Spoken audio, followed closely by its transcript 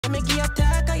me give you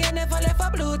talk, and you never left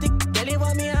a blue tick. Girl, you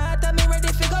want me heart, and me ready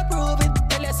to go prove it.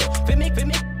 Tell you so, for me.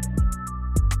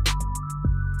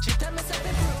 She tell me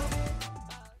something prove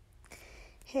it.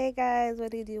 Hey guys,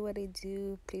 what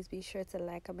do? Please be sure to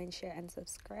like, comment, share, and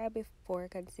subscribe before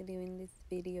continuing this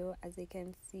video. As you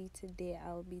can see, today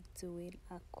I'll be doing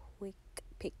a quick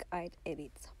PicsArt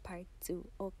edit part 2.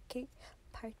 Okay,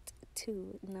 part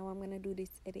 2. Now I'm gonna do this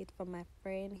edit for my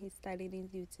friend. He's starting his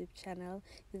YouTube channel.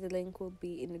 His link will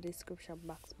be in the description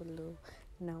box below.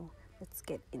 Now let's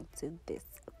get into this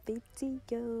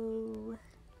video.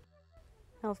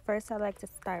 Now first I like to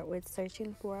start with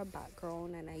searching for a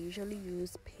background, and I usually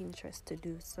use Pinterest to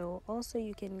do so. Also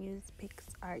you can use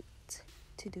PicsArt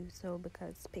to do so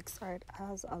because PicsArt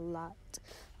has a lot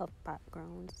of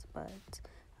backgrounds, but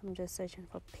I'm just searching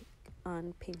for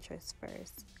on Pinterest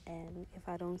first, and if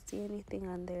I don't see anything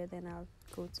on there, then I'll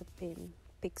go to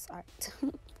PicsArt.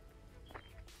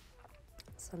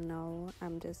 So now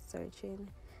I'm just searching.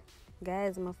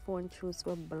 Guys, my phone choose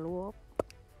will blow up.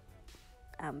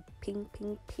 Ping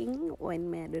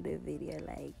when I do the video.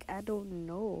 Like, I don't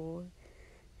know,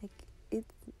 like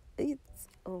it's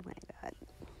oh my god.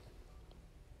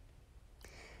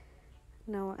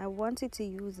 Now I wanted to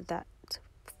use that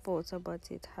photo,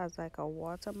 but it has like a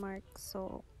watermark,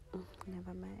 so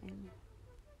never mind.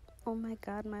 Oh my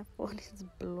god, my phone is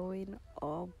blowing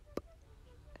up.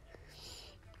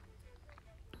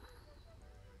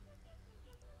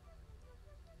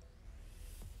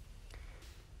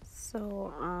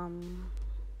 So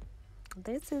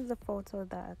this is the photo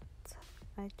that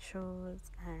I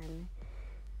chose, and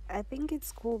I think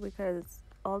it's cool because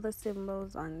all the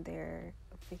symbols on there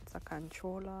fits a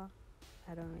controller.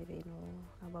 I don't really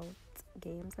know about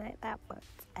games like that, but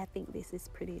I think this is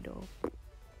pretty dope.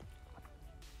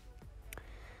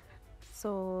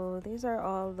 So these are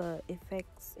all the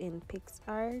effects in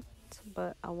PicsArt,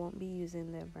 but I won't be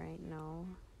using them right now.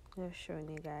 Just showing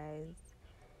you guys.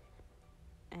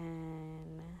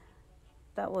 And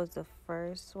that was the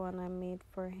first one I made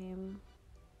for him,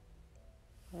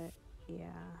 but yeah.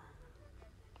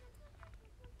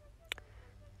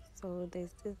 So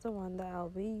this is the one that I'll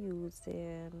be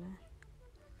using.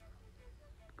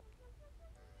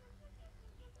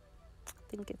 I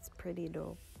think it's pretty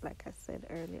dope, like I said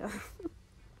earlier.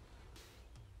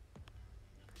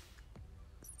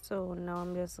 So now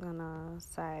I'm just gonna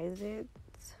size it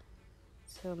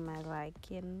to my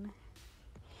liking.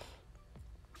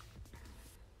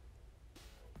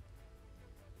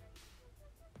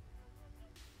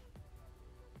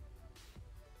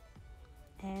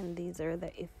 And these are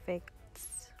the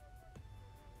effects,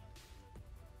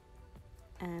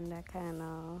 and I kind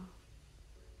of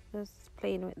just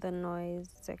playing with the noise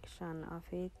section of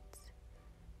it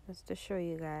just to show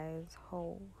you guys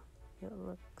how it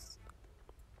looks.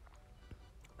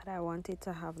 But I wanted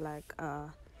to have like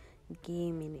a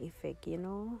gaming effect, you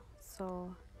know,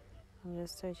 so I'm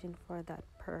just searching for that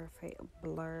perfect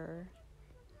blur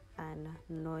and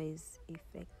noise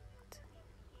effect.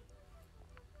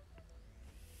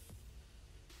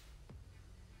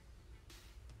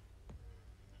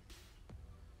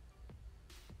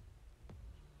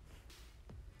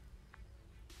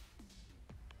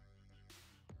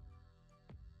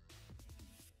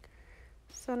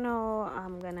 So now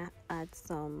I'm gonna add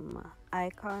some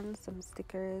icons, some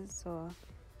stickers. So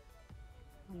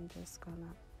I'm just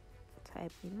gonna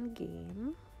type in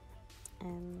game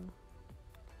and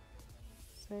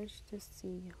search to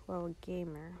see, well,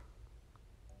 gamer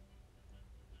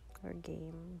or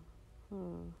game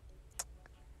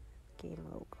game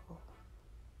logo,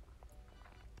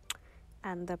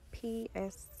 and the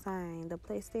PS sign, the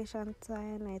PlayStation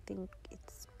sign. I think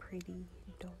it's pretty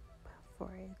dope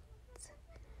for it.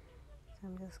 So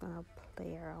I'm just gonna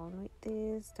play around with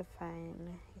this to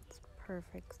find its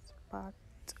perfect spot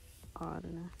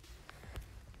on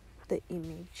the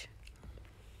image.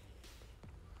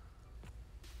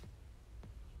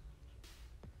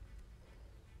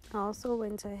 I also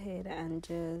went ahead and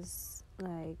just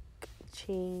like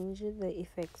change the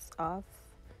effects of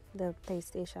the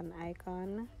PlayStation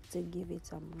icon to give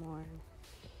it a more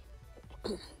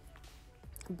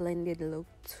blended look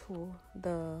to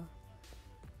the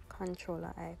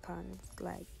controller icons,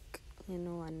 like, you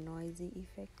know, a noisy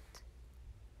effect.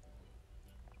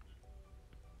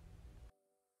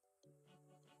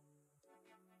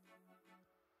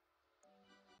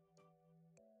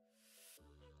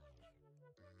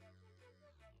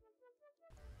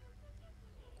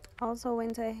 Also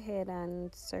went ahead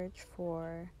and searched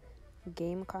for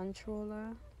game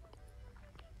controller,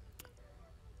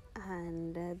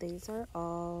 and these are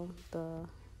all the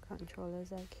controllers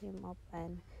that came up,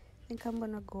 and I think I'm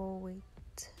gonna go with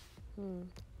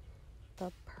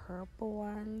the purple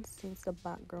one, since the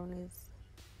background is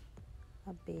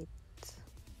a bit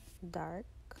dark,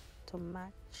 to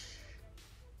match.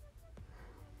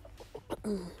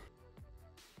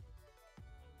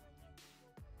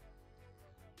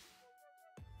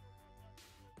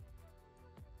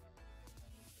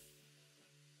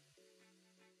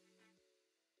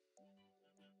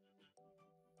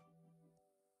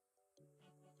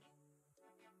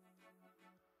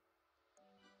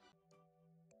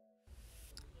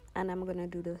 And I'm gonna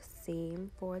do the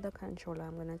same for the controller.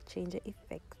 I'm gonna change the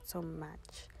effect to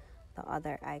match the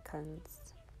other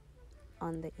icons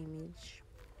on the image.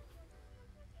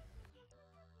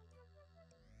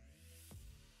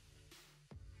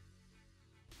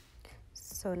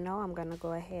 So now I'm gonna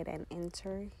go ahead and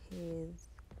enter his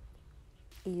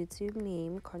YouTube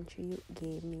name, Country Youth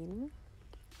Gaming,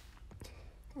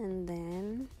 and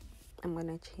then I'm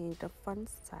gonna change the font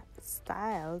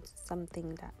style to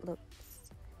something that looks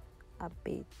a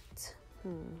bit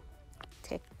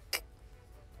tech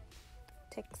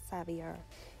savvy, or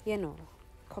you know,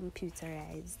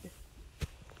 computerized.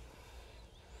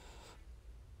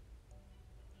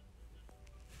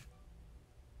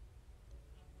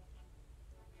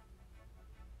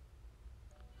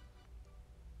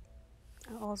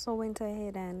 I also went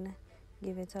ahead and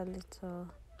give it a little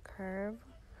curve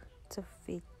to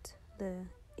fit the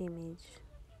image.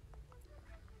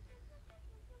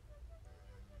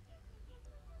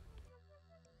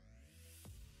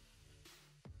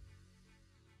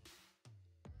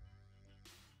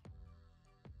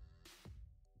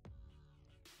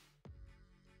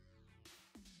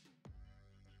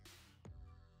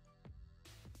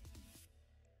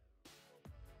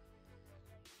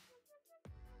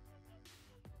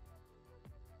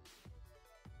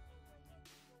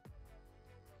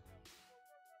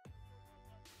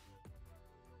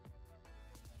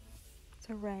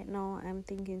 So right now I'm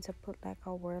thinking to put like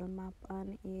a world map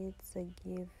on it to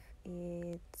give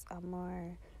it a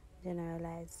more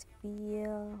generalized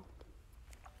feel,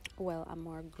 well, a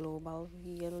more global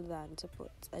feel, than to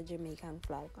put a Jamaican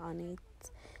flag on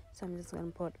it. So I'm just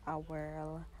gonna put a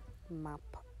world map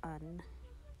on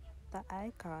the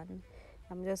icon.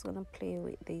 I'm just gonna play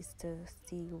with this to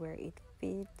see where it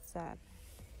fits and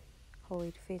how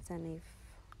it fits, and if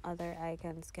other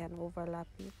icons can overlap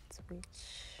it, which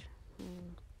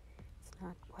it's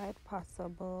not quite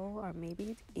possible, or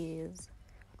maybe it is,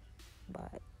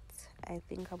 but I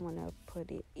think I'm gonna put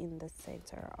it in the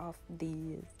center of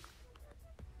these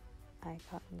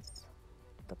icons,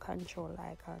 the control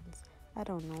icons. I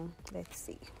don't know, let's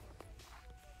see.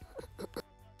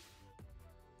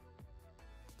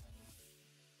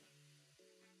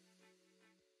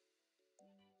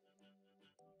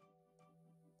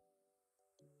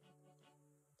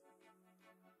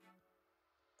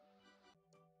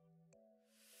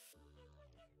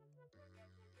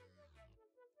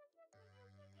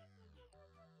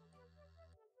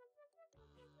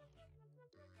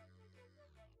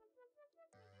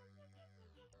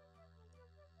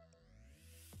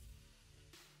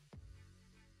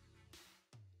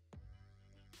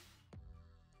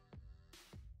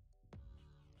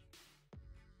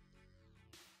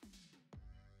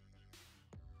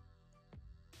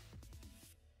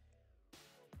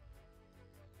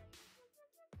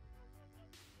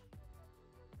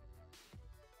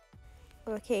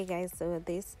 Okay guys, so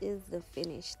this is the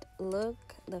finished look,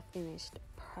 the finished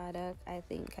product. I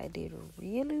think I did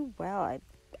really well.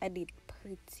 I did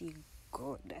pretty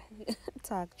good.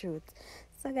 Talk truth.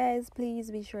 So guys,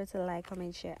 please be sure to like,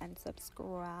 comment, share, and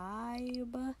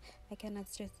subscribe. I cannot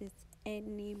stress this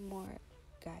anymore,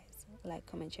 guys. Like,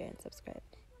 comment, share, and subscribe.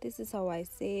 This is how I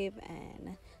save,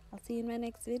 and I'll see you in my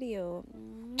next video.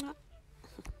 Mwah.